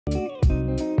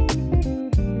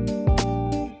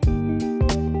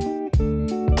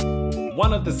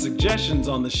One of the suggestions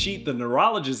on the sheet the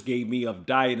neurologist gave me of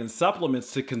diet and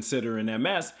supplements to consider in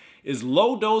MS is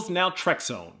low-dose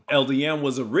naltrexone. LDN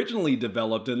was originally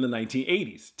developed in the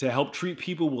 1980s to help treat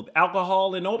people with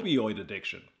alcohol and opioid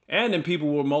addiction. And in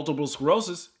people with multiple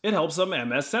sclerosis, it helps some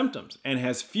MS symptoms and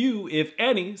has few, if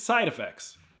any, side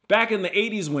effects. Back in the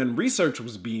 80s, when research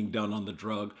was being done on the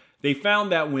drug, they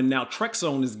found that when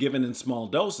naltrexone is given in small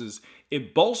doses,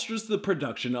 it bolsters the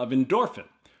production of endorphin,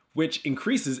 which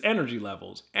increases energy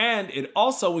levels, and it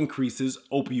also increases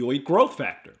opioid growth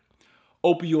factor.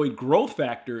 Opioid growth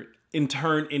factor in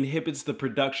turn inhibits the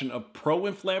production of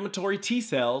pro-inflammatory T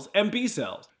cells and B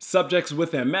cells. Subjects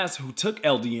with MS who took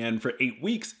LDN for 8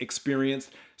 weeks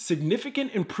experienced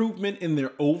significant improvement in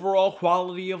their overall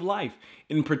quality of life,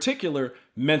 in particular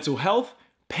mental health,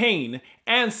 pain,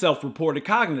 and self-reported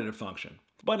cognitive function.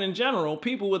 But in general,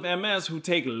 people with MS who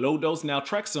take low-dose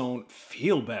naltrexone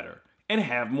feel better and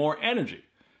have more energy.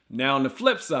 Now on the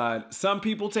flip side, some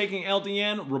people taking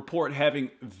LDN report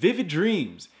having vivid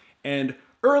dreams and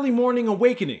early morning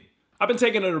awakening. I've been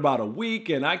taking it about a week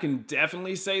and I can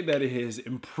definitely say that it has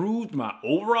improved my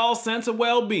overall sense of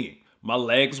well-being. My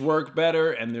legs work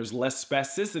better and there's less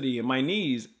spasticity in my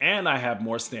knees and I have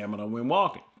more stamina when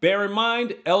walking. Bear in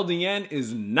mind, LDN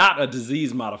is not a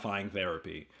disease-modifying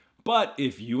therapy. But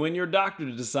if you and your doctor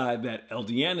decide that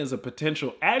LDN is a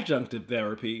potential adjunctive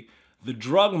therapy, the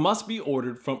drug must be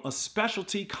ordered from a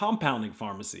specialty compounding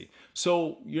pharmacy,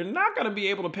 so you're not going to be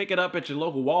able to pick it up at your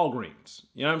local Walgreens.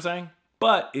 You know what I'm saying?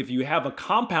 But if you have a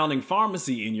compounding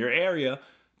pharmacy in your area,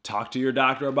 talk to your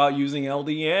doctor about using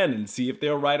LDN and see if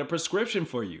they'll write a prescription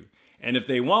for you. And if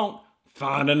they won't,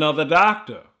 find another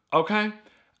doctor, okay?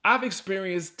 I've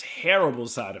experienced terrible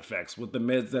side effects with the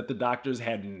meds that the doctors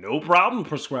had no problem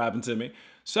prescribing to me.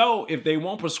 So if they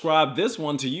won't prescribe this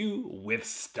one to you with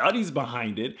studies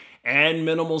behind it and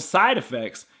minimal side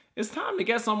effects, it's time to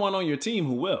get someone on your team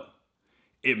who will.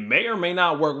 It may or may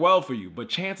not work well for you, but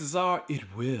chances are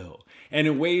it will, and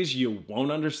in ways you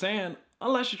won't understand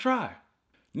unless you try.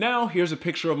 Now here's a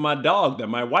picture of my dog that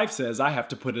my wife says I have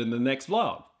to put in the next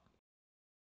vlog.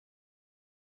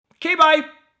 Okay, bye!